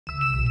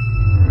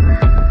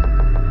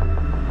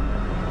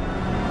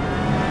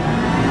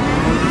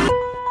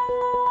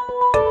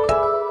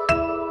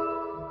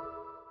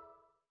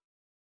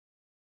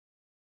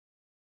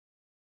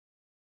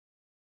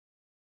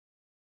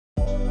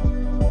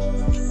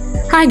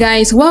Hi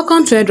guys,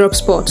 welcome to Airdrop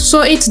Spot.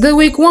 So it's the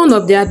week 1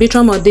 of the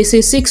Arbitrum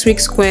Odyssey 6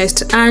 weeks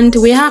quest and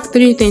we have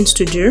 3 things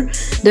to do.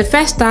 The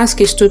first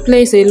task is to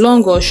place a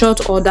long or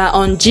short order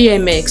on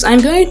GMX. I'm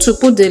going to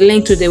put the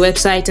link to the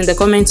website in the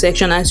comment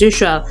section as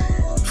usual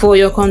for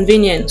your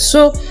convenience.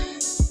 So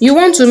you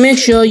want to make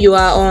sure you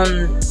are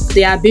on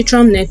the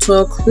Arbitrum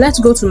network. Let's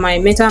go to my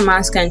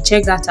MetaMask and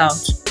check that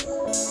out.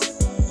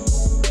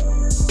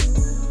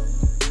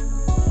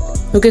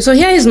 Okay, so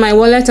here is my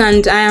wallet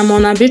and I am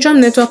on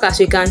Arbitrum network as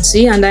you can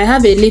see, and I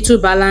have a little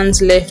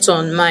balance left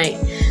on my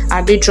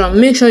Arbitrum.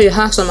 Make sure you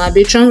have some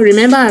Arbitrum.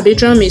 Remember,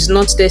 Arbitrum is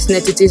not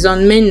testnet, it is on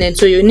mainnet,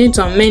 so you need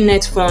some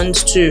mainnet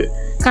funds to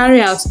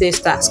carry out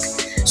this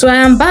task. So I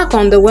am back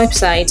on the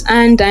website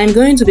and I'm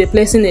going to be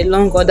placing a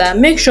long order.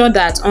 Make sure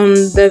that on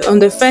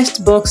the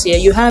first box here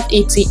you have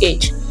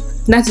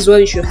ETH. That is what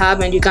you should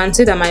have, and you can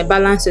see that my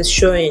balance is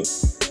showing.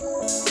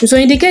 So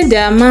indicate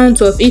the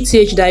amount of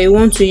ETH that you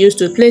want to use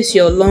to place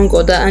your long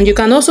order, and you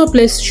can also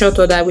place short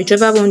order,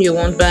 whichever one you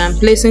want, but I'm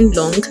placing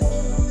long.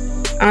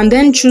 And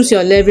then choose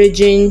your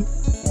leveraging.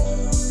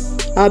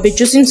 I'll be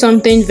choosing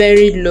something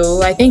very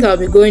low. I think I'll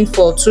be going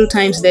for 2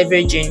 times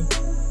leveraging.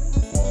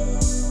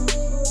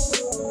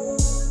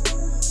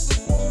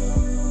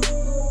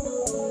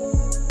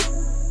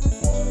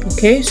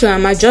 Okay, so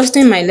I'm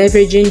adjusting my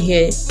leveraging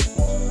here.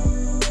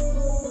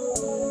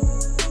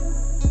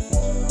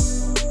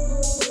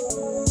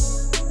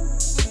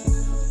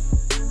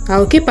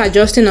 I'll keep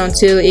adjusting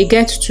until it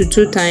gets to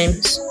 2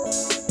 times.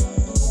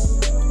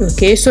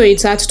 Okay, so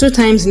it's at 2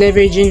 times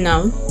leveraging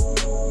now.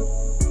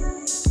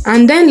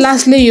 And then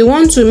lastly, you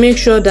want to make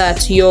sure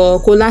that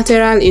your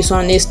collateral is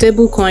on a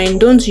stable coin.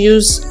 Don't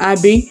use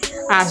Arbi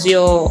as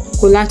your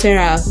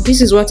collateral.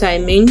 This is what I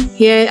mean.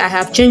 Here I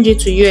have changed it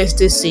to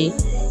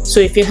USDC. So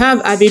if you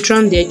have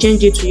Arbitrum, they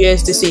change it to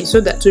USDC so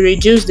that to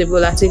reduce the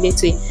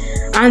volatility.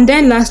 And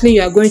then lastly,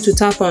 you are going to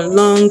tap on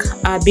long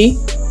Arbi.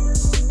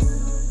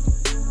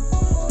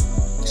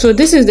 So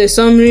this is the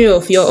summary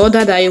of your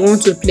order that you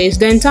want to place.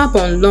 Then tap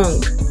on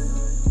long.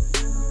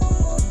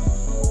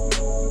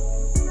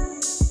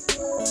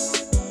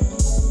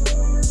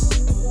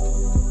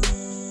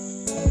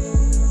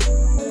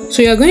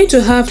 So you're going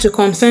to have to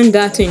confirm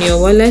that in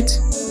your wallet.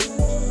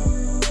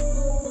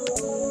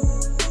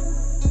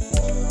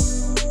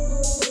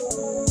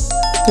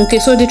 Okay,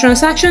 so the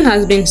transaction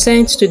has been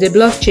sent to the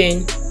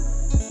blockchain.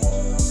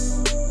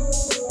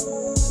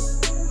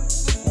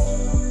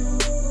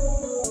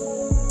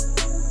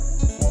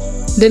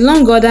 The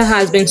long order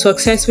has been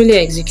successfully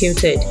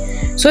executed.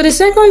 So the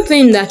second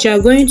thing that you are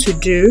going to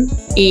do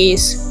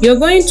is you're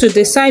going to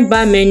the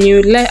sidebar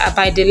menu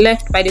by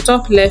the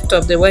top left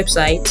of the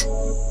website.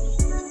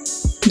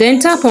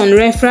 Then tap on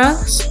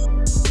referrals.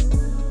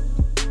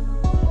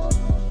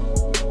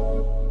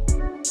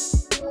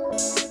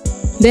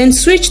 Then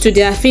switch to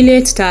the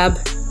affiliate tab.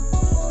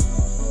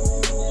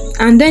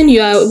 And then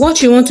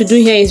what you want to do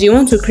here is you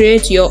want to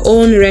create your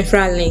own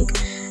referral link.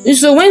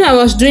 So when I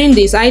was doing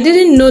this, I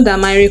didn't know that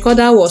my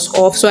recorder was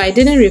off, so I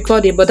didn't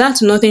record it, but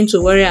that's nothing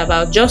to worry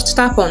about. Just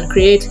tap on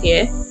create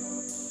here.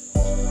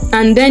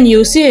 And then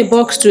you'll see a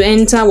box to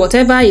enter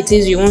whatever it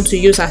is you want to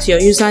use as your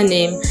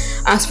username.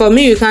 As for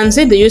me, you can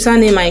see the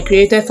username I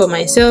created for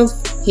myself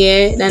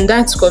here, and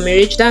that's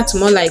Komirich. That's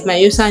more like my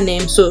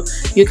username, so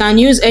you can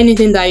use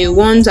anything that you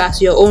want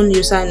as your own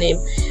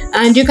username.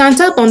 And you can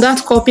tap on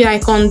that copy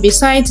icon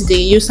beside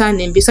the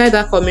username, beside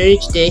that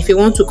Komirich there, if you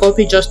want to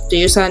copy just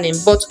the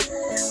username. But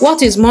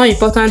what is more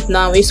important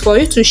now is for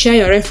you to share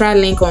your referral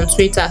link on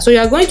Twitter. So you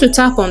are going to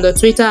tap on the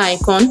Twitter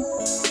icon.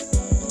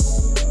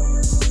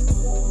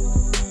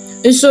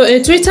 So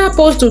a Twitter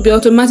post will be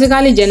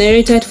automatically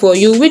generated for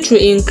you, which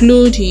will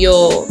include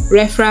your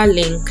referral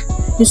link.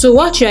 So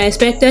what you are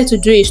expected to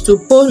do is to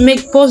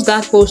post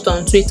that post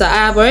on Twitter.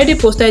 I have already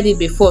posted it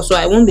before, so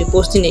I won't be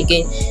posting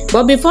again.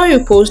 But before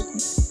you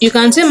post, you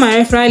can see my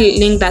referral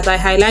link that I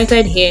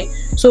highlighted here.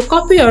 So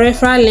copy your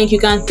referral link, you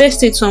can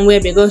paste it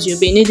somewhere because you'll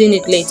be needing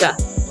it later.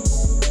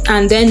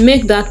 And then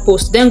make that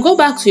post. Then go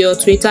back to your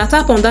Twitter,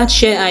 tap on that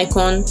share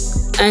icon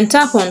and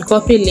tap on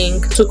copy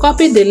link to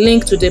copy the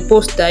link to the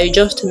post that you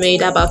just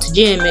made about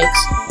GMX.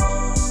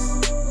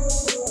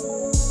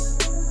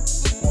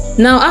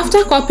 Now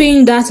after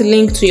copying that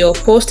link to your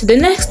post, the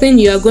next thing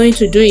you are going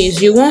to do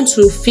is you want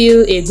to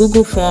fill a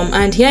Google form,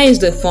 and here is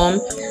the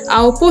form.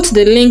 I'll put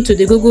the link to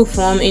the Google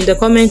form in the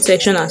comment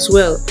section as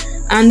well.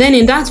 And then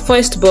in that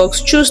first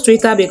box, choose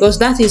Twitter because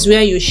that is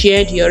where you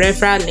shared your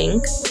referral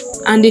link.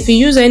 And if you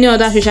use any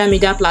other social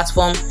media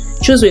platform,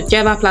 choose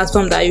whichever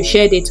platform that you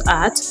shared it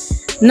at.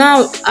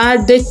 Now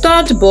at the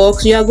third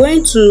box, you are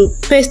going to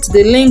paste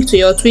the link to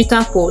your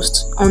Twitter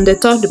post on the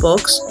third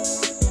box.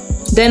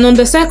 Then on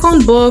the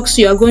second box,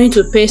 you are going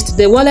to paste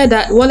the wallet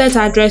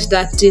address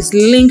that is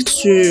linked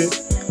to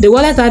the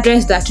wallet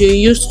address that you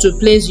used to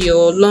place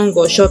your long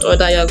or short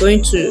order. You are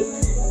going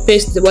to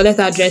paste the wallet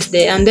address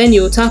there, and then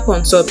you tap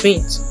on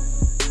submit.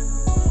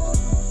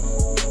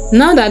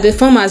 Now that the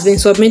form has been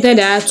submitted,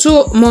 there are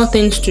 2 more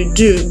things to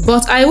do,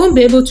 but I won't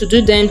be able to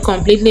do them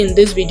completely in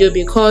this video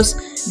because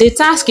the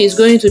task is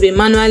going to be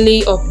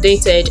manually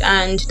updated,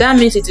 and that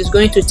means it is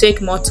going to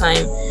take more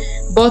time.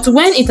 But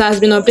when it has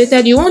been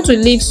updated, you want to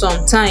leave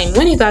some time.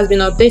 When it has been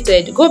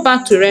updated, go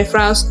back to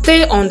referrals,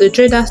 stay on the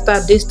traders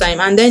tab this time,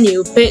 and then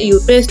you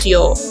paste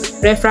your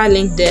referral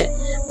link there.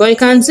 But you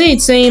can see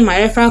it's saying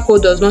my referral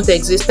code does not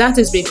exist. That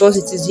is because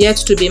it is yet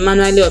to be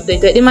manually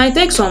updated. It might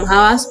take some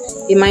hours,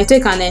 it might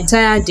take an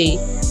entire day,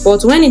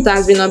 but when it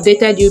has been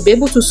updated, you'll be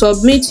able to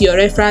submit your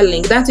referral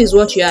link. That is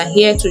what you are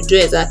here to do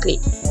exactly.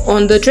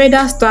 On the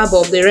traders tab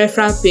of the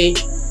referral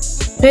page,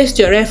 paste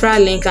your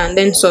referral link and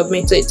then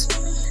submit it.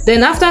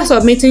 Then after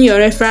submitting your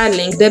referral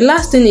link, the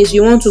last thing is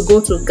you want to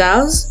go to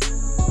Galxe.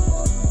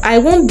 I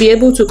won't be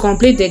able to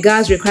complete the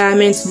Galxe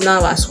requirements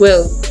now as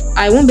well.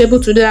 I won't be able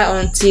to do that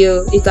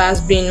until it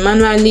has been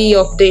manually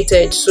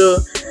updated. So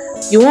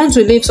you want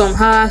to leave some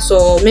hours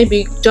or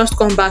maybe just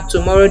come back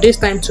tomorrow. This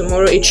time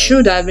tomorrow, it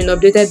should have been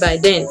updated by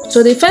then.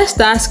 So the first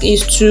task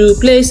is to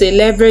place a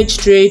leverage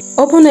trade,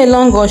 open a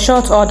long or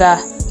short order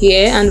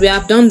here, and we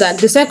have done that.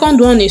 The second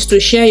one is to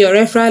share your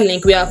referral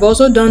link. We have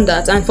also done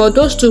that, and for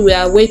those 2 we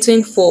are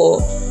waiting for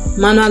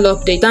manual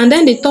update. And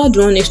then the third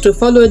one is to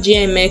follow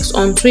GMX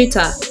on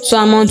Twitter. So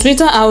I'm on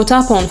Twitter, I'll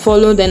tap on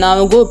follow, then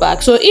I'll go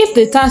back. So if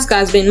the task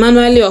has been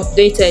manually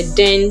updated,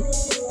 then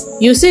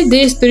you see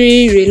these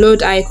 3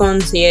 reload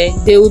icons here.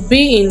 They will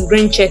be in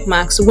green check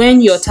marks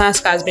when your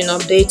task has been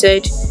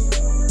updated.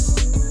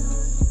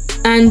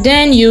 And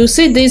then you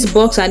see this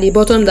box at the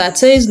bottom that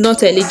says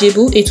not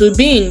eligible. It will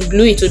be in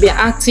blue, it will be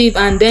active,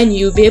 and then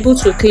you'll be able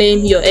to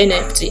claim your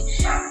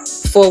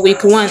NFT for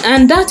week 1.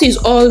 And that is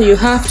all you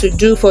have to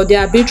do for the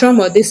Arbitrum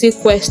Odyssey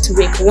Quest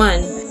week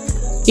 1.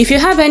 If you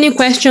have any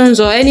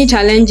questions or any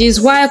challenges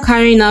while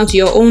carrying out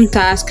your own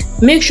task,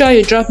 make sure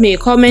you drop me a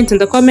comment in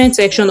the comment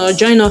section or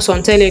join us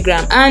on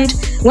Telegram. And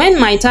when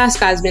my task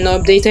has been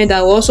updated,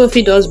 I will also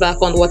feed us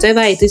back on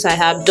whatever it is I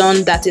have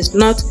done that is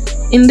not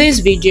in this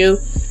video.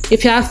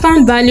 If you have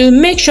found value,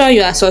 make sure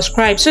you are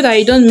subscribed so that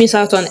you don't miss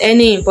out on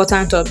any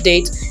important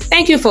update.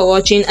 Thank you for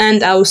watching,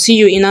 and I will see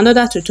you in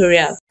another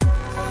tutorial.